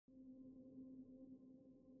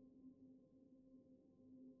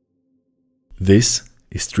This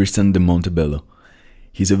is Tristan de Montebello.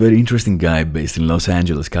 He's a very interesting guy based in Los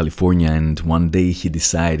Angeles, California, and one day he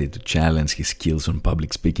decided to challenge his skills on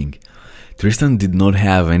public speaking. Tristan did not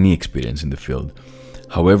have any experience in the field.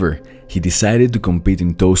 However, he decided to compete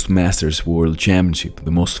in Toastmasters World Championship,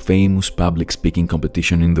 the most famous public speaking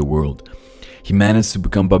competition in the world. He managed to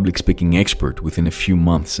become public speaking expert within a few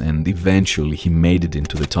months, and eventually he made it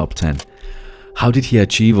into the top 10. How did he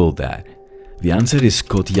achieve all that? The answer is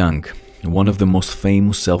Scott Young, one of the most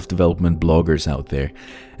famous self-development bloggers out there,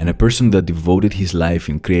 and a person that devoted his life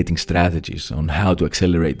in creating strategies on how to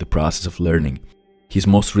accelerate the process of learning. His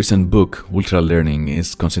most recent book, Ultralearning,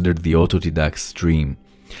 is considered the autodidact's dream.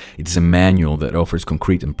 It is a manual that offers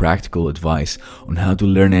concrete and practical advice on how to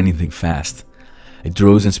learn anything fast. It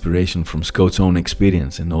draws inspiration from Scott's own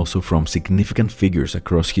experience and also from significant figures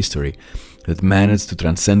across history that managed to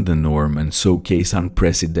transcend the norm and showcase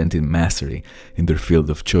unprecedented mastery in their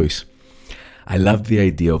field of choice. I love the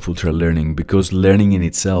idea of ultralearning because learning in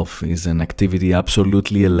itself is an activity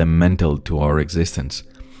absolutely elemental to our existence.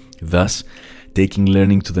 Thus, taking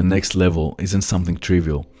learning to the next level isn't something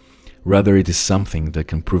trivial. Rather, it is something that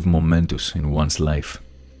can prove momentous in one's life.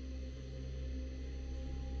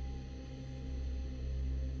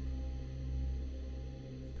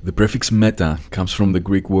 The prefix meta comes from the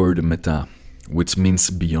Greek word meta, which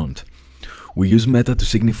means beyond. We use meta to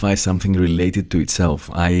signify something related to itself,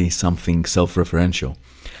 i.e. something self-referential.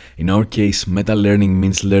 In our case, meta-learning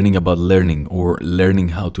means learning about learning or learning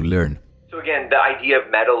how to learn. So again, the idea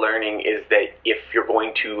of meta-learning is that if you're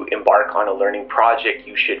going to embark on a learning project,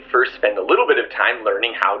 you should first spend a little bit of time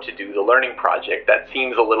learning how to do the learning project. That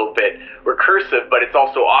seems a little bit recursive, but it's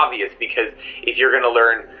also obvious because if you're going to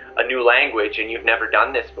learn a new language and you've never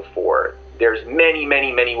done this before, there's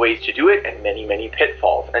many ways to do it and many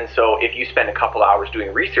pitfalls. And so if you spend a couple hours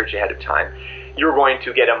doing research ahead of time, you're going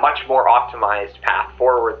to get a much more optimized path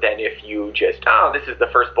forward than if you just, this is the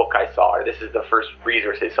first book I saw, or this is the first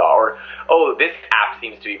resource I saw, or, this app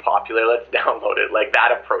seems to be popular, let's download it. Like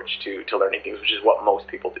that approach to learning things, which is what most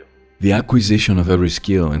people do. The acquisition of every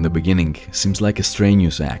skill in the beginning seems like a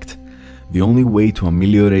strenuous act. The only way to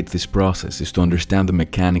ameliorate this process is to understand the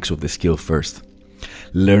mechanics of the skill first.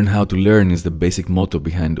 Learn how to learn is the basic motto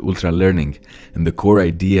behind ultralearning and the core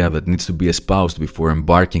idea that needs to be espoused before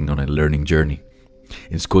embarking on a learning journey.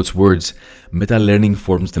 In Scott's words, meta-learning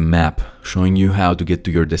forms the map, showing you how to get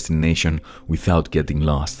to your destination without getting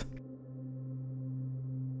lost.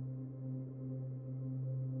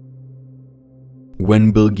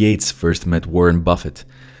 When Bill Gates first met Warren Buffett,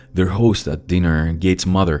 their host at dinner, Gates'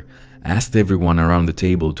 mother, asked everyone around the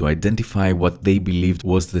table to identify what they believed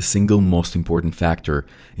was the single most important factor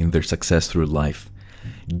in their success through life.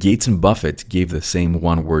 Gates and Buffett gave the same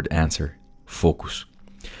one-word answer: focus.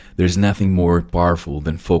 There's nothing more powerful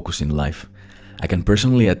than focus in life. I can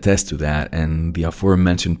personally attest to that, and the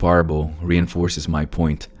aforementioned parable reinforces my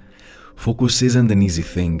point. Focus isn't an easy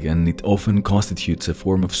thing, and it often constitutes a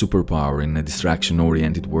form of superpower in a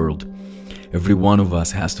distraction-oriented world. Every one of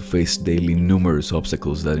us has to face daily numerous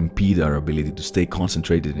obstacles that impede our ability to stay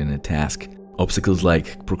concentrated in a task. Obstacles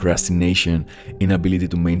like procrastination, inability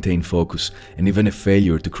to maintain focus, and even a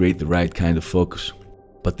failure to create the right kind of focus.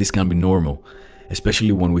 But this can be normal,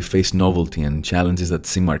 especially when we face novelty and challenges that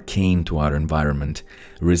seem arcane to our environment.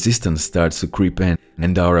 Resistance starts to creep in,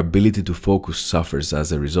 and our ability to focus suffers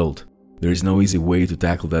as a result. There is no easy way to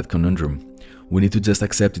tackle that conundrum. We need to just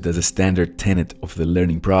accept it as a standard tenet of the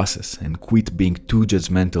learning process and quit being too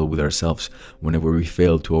judgmental with ourselves whenever we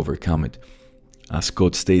fail to overcome it. As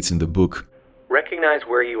Scott states in the book, recognize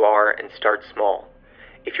where you are and start small.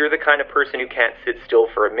 If you're the kind of person who can't sit still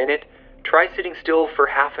for a minute, try sitting still for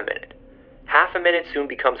half a minute. Half a minute soon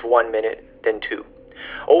becomes 1 minute, then 2.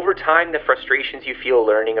 Over time, the frustrations you feel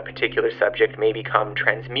learning a particular subject may become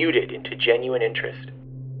transmuted into genuine interest.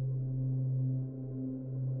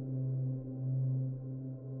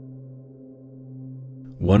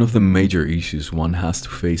 One of the major issues one has to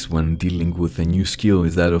face when dealing with a new skill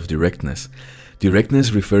is that of directness.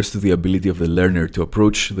 Directness refers to the ability of the learner to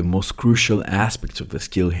approach the most crucial aspects of the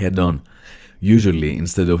skill head-on. Usually,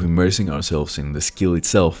 instead of immersing ourselves in the skill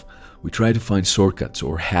itself, we try to find shortcuts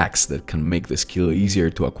or hacks that can make the skill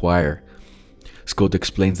easier to acquire. Scott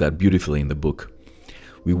explains that beautifully in the book.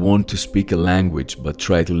 We want to speak a language but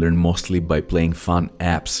try to learn mostly by playing fun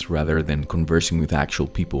apps rather than conversing with actual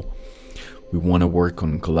people. We want to work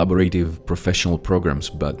on collaborative, professional programs,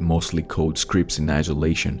 but mostly code scripts in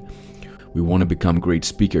isolation. We want to become great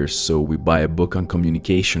speakers, so we buy a book on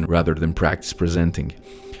communication rather than practice presenting.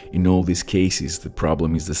 In all these cases, the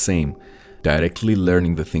problem is the same. Directly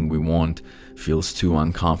learning the thing we want feels too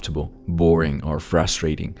uncomfortable, boring, or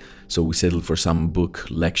frustrating, so we settle for some book,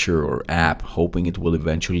 lecture, or app, hoping it will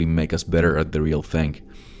eventually make us better at the real thing.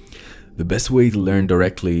 The best way to learn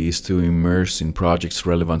directly is to immerse in projects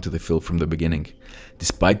relevant to the field from the beginning.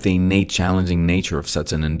 Despite the innate challenging nature of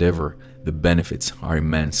such an endeavor, the benefits are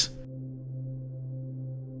immense.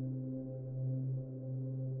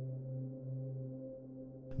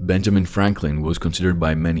 Benjamin Franklin was considered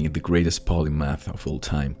by many the greatest polymath of all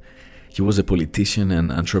time. He was a politician,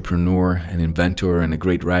 an entrepreneur, an inventor, and a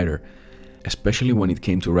great writer. Especially when it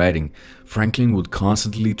came to writing, Franklin would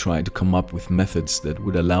constantly try to come up with methods that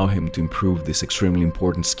would allow him to improve this extremely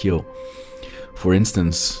important skill. For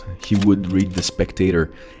instance, he would read The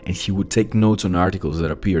Spectator and he would take notes on articles that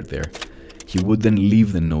appeared there. He would then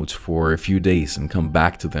leave the notes for a few days and come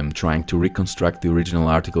back to them trying to reconstruct the original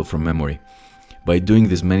article from memory. By doing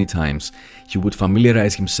this many times, he would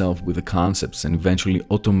familiarize himself with the concepts and eventually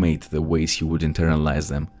automate the ways he would internalize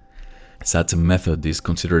them. Such a method is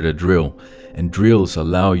considered a drill, and drills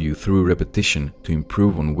allow you through repetition to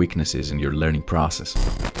improve on weaknesses in your learning process.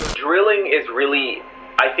 Drilling is really,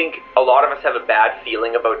 I think a lot of us have a bad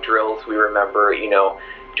feeling about drills. We remember,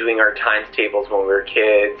 doing our times tables when we were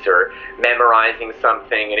kids or memorizing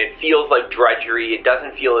something, and it feels like drudgery. It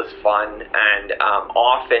doesn't feel as fun, and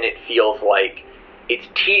often it feels like it's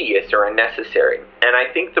tedious or unnecessary. And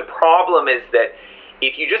I think the problem is that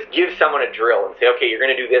if you just give someone a drill and say, okay, you're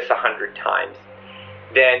going to do this 100 times,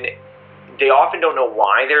 then they often don't know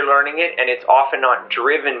why they're learning it, and it's often not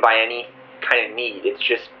driven by any kind of need. It's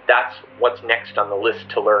just that's what's next on the list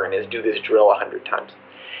to learn, is do this drill 100 times.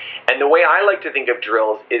 And the way I like to think of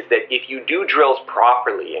drills is that if you do drills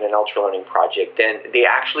properly in an ultralearning project, then they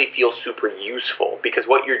actually feel super useful, because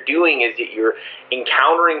what you're doing is that you're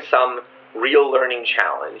encountering some real learning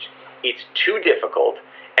challenge. It's too difficult,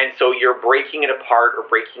 and so you're breaking it apart or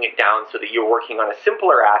breaking it down so that you're working on a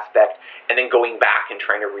simpler aspect and then going back and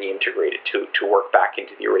trying to reintegrate it to work back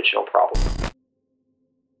into the original problem.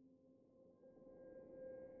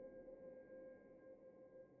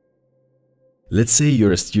 Let's say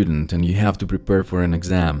you're a student and you have to prepare for an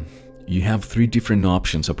exam. You have 3 different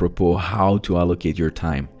options apropos how to allocate your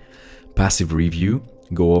time. Passive review,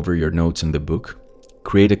 go over your notes in the book.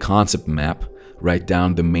 Create a concept map, write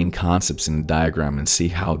down the main concepts in a diagram and see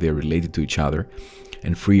how they're related to each other.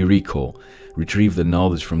 And free recall, retrieve the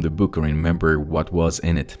knowledge from the book or remember what was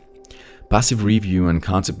in it. Passive review and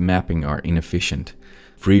concept mapping are inefficient.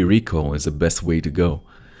 Free recall is the best way to go.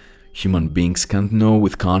 Human beings can't know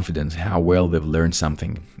with confidence how well they've learned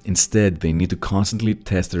something. Instead, they need to constantly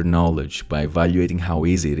test their knowledge by evaluating how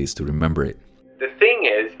easy it is to remember it. The thing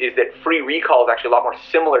is that free recall is actually a lot more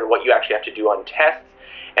similar to what you actually have to do on tests,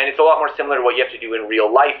 and it's a lot more similar to what you have to do in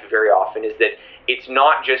real life very often, is that it's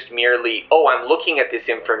not just merely, oh, I'm looking at this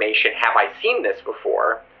information, have I seen this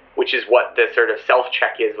before? Which is what the sort of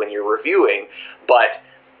self-check is when you're reviewing, but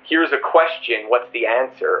here's a question, what's the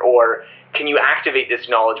answer? Or can you activate this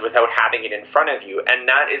knowledge without having it in front of you? And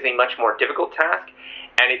that is a much more difficult task,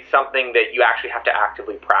 and it's something that you actually have to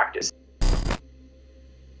actively practice.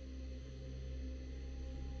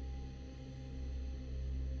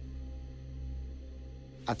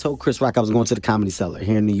 I told Chris Rock I was going to the Comedy Cellar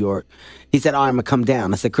here in New York. He said, all right, I'm going to come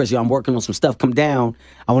down. I said, Chris, I'm working on some stuff. Come down.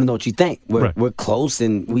 I want to know what you think. We're close,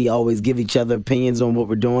 and we always give each other opinions on what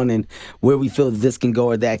we're doing and where we feel this can go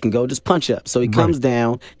or that can go. Just punch up. So he comes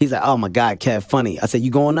down. He's like, oh, my God, Kev, funny. I said,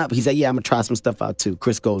 you going up? He said, yeah, I'm going to try some stuff out, too.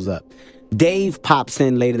 Chris goes up. Dave pops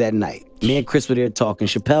in later that night. Me and Chris were there talking.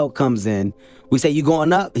 Chappelle comes in. We say, you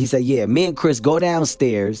going up? He said, yeah. Me and Chris go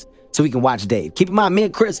downstairs so we can watch Dave. Keep in mind, me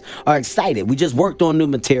and Chris are excited. We just worked on new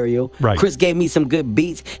material. Right. Chris gave me some good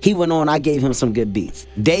beats. He went on, I gave him some good beats.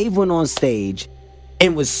 Dave went on stage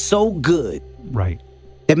and was so good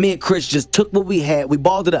that me and Chris just took what we had, we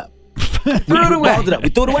balled it up. We balled it up. We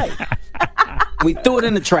threw it away. We threw it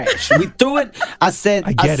in the trash. We threw it. I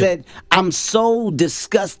said, I'm so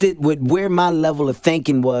disgusted with where my level of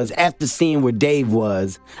thinking was after seeing where Dave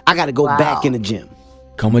was. I got to go back in the gym.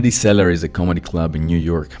 Comedy Cellar is a comedy club in New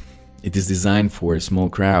York. It is designed for a small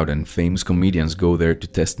crowd, and famous comedians go there to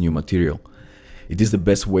test new material. It is the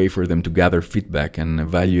best way for them to gather feedback and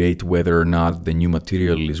evaluate whether or not the new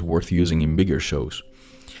material is worth using in bigger shows.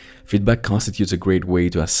 Feedback constitutes a great way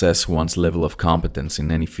to assess one's level of competence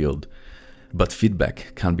in any field. But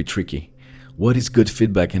feedback can be tricky. What is good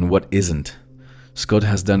feedback and what isn't? Scott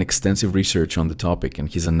has done extensive research on the topic,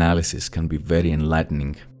 and his analysis can be very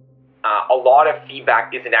enlightening. A lot of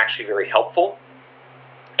feedback isn't actually very helpful.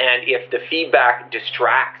 And if the feedback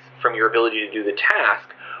distracts from your ability to do the task,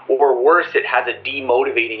 or worse, it has a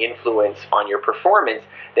demotivating influence on your performance,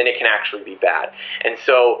 then it can actually be bad. And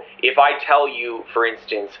so if I tell you, for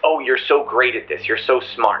instance, oh, you're so great at this, you're so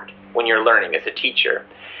smart when you're learning as a teacher,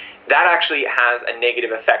 that actually has a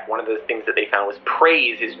negative effect. One of the things that they found was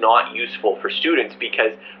praise is not useful for students,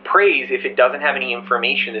 because praise, if it doesn't have any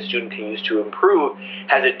information the student can use to improve,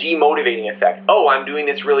 has a demotivating effect. Oh, I'm doing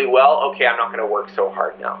this really well, okay, I'm not going to work so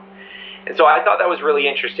hard now. And so I thought that was really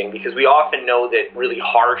interesting, because we often know that really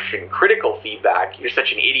harsh and critical feedback, you're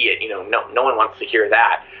such an idiot, no one wants to hear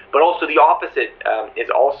that. But also the opposite is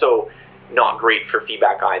also not great for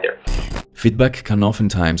feedback either. Feedback can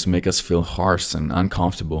oftentimes make us feel harsh and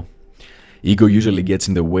uncomfortable. Ego usually gets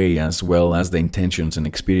in the way, as well as the intentions and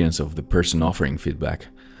experience of the person offering feedback.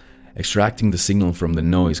 Extracting the signal from the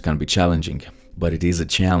noise can be challenging, but it is a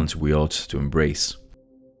challenge we ought to embrace.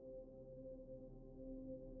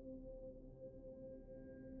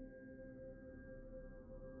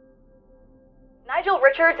 Nigel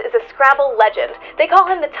Richards is a Scrabble legend. They call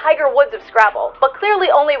him the Tiger Woods of Scrabble, but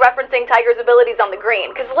clearly only referencing Tiger's abilities on the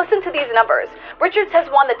green, because listen to these numbers. Richards has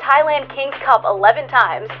won the Thailand Kings Cup 11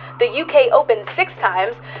 times, the UK Open 6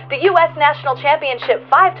 times, the US National Championship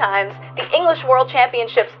 5 times, the English World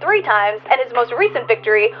Championships 3 times, and his most recent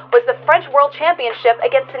victory was the French World Championship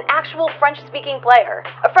against an actual French-speaking player.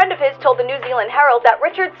 A friend of his told the New Zealand Herald that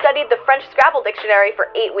Richards studied the French Scrabble dictionary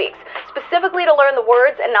for 8 weeks, specifically to learn the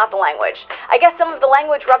words and not the language. I guess some of the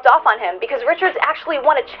language rubbed off on him, because Richards actually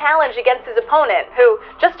won a challenge against his opponent, who,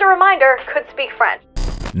 just a reminder, could speak French.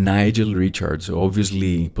 Nigel Richards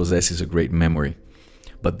obviously possesses a great memory,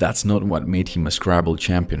 but that's not what made him a Scrabble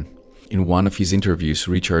champion. In one of his interviews,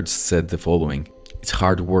 Richards said the following: "It's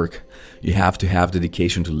hard work. You have to have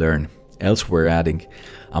dedication to learn." Elsewhere adding,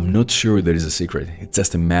 "I'm not sure there is a secret. It's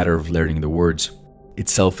just a matter of learning the words."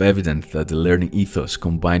 It's self-evident that the learning ethos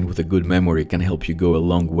combined with a good memory can help you go a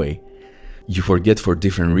long way. You forget for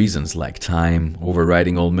different reasons, like time,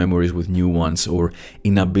 overriding old memories with new ones, or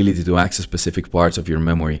inability to access specific parts of your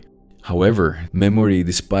memory. However, memory,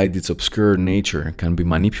 despite its obscure nature, can be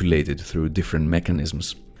manipulated through different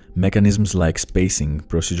mechanisms. Mechanisms like spacing,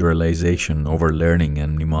 proceduralization, overlearning,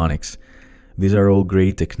 and mnemonics. These are all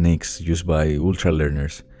great techniques used by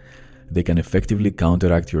ultralearners. They can effectively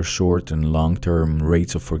counteract your short and long-term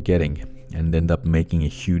rates of forgetting and end up making a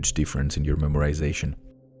huge difference in your memorization.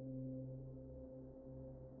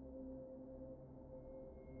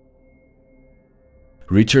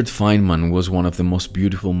 Richard Feynman was one of the most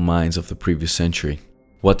beautiful minds of the previous century.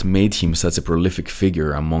 What made him such a prolific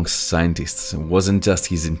figure amongst scientists wasn't just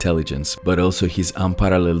his intelligence, but also his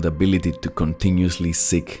unparalleled ability to continuously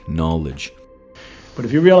seek knowledge. But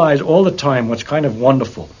if you realize all the time what's kind of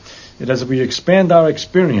wonderful, that as we expand our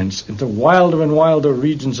experience into wilder and wilder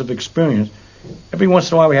regions of experience, every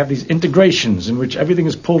once in a while we have these integrations in which everything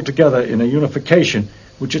is pulled together in a unification,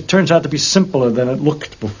 which it turns out to be simpler than it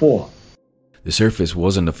looked before. The surface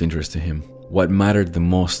wasn't of interest to him. What mattered the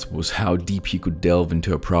most was how deep he could delve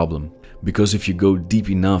into a problem. Because if you go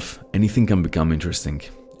deep enough, anything can become interesting.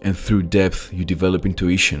 And through depth, you develop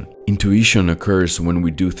intuition. Intuition occurs when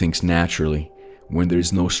we do things naturally, when there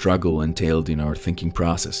is no struggle entailed in our thinking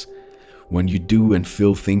process. When you do and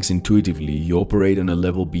feel things intuitively, you operate on a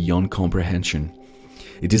level beyond comprehension.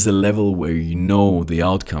 It is a level where you know the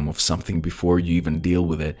outcome of something before you even deal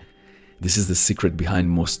with it. This is the secret behind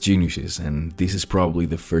most geniuses, and this is probably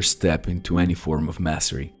the first step into any form of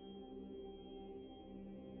mastery.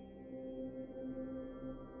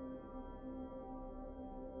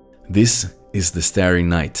 This is The Starry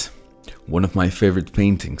Night, one of my favorite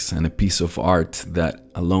paintings and a piece of art that,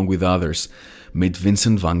 along with others, made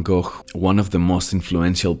Vincent van Gogh one of the most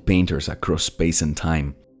influential painters across space and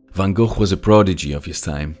time. Van Gogh was a prodigy of his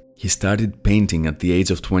time. He started painting at the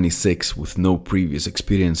age of 26 with no previous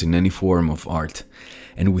experience in any form of art,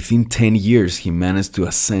 and within 10 years he managed to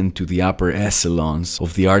ascend to the upper echelons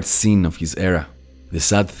of the art scene of his era. The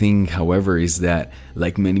sad thing, however, is that,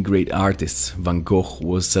 like many great artists, Van Gogh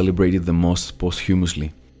was celebrated the most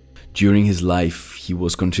posthumously. During his life, he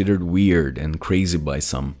was considered weird and crazy by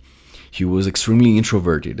some. He was extremely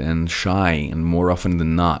introverted and shy, and more often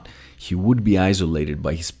than not, he would be isolated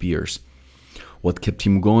by his peers. What kept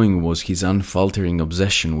him going was his unfaltering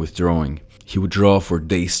obsession with drawing. He would draw for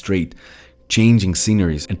days straight, changing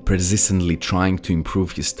sceneries and persistently trying to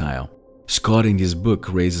improve his style. Scott in his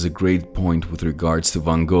book raises a great point with regards to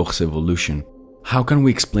Van Gogh's evolution. How can we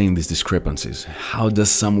explain these discrepancies? How does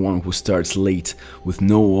someone who starts late, with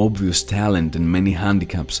no obvious talent and many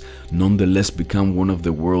handicaps, nonetheless become one of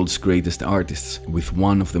the world's greatest artists, with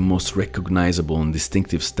one of the most recognizable and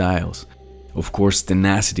distinctive styles? Of course,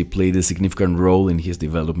 tenacity played a significant role in his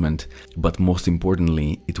development, but most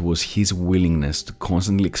importantly, it was his willingness to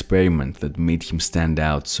constantly experiment that made him stand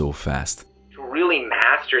out so fast. To really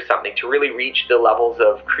master something, to really reach the levels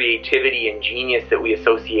of creativity and genius that we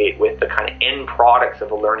associate with the kind of end products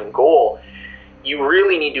of a learning goal, you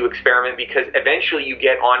really need to experiment, because eventually you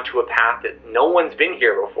get onto a path that no one's been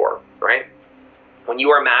here before, right? When you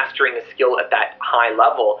are mastering a skill at that high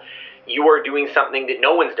level, you are doing something that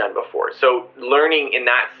no one's done before. So learning in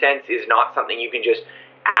that sense is not something you can just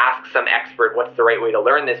ask some expert what's the right way to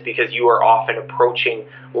learn this, because you are often approaching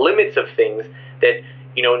limits of things that,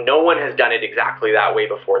 you know, no one has done it exactly that way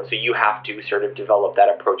before. And so you have to sort of develop that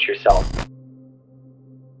approach yourself.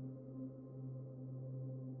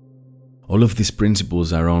 All of these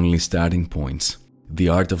principles are only starting points. The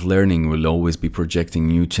art of learning will always be projecting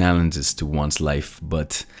new challenges to one's life,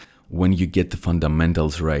 but when you get the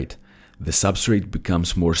fundamentals right, the substrate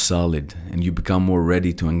becomes more solid and you become more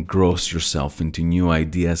ready to engross yourself into new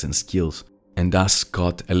ideas and skills. And as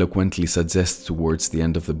Scott eloquently suggests towards the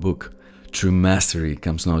end of the book, true mastery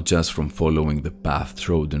comes not just from following the path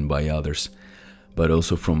trodden by others, but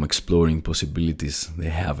also from exploring possibilities they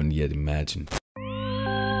haven't yet imagined.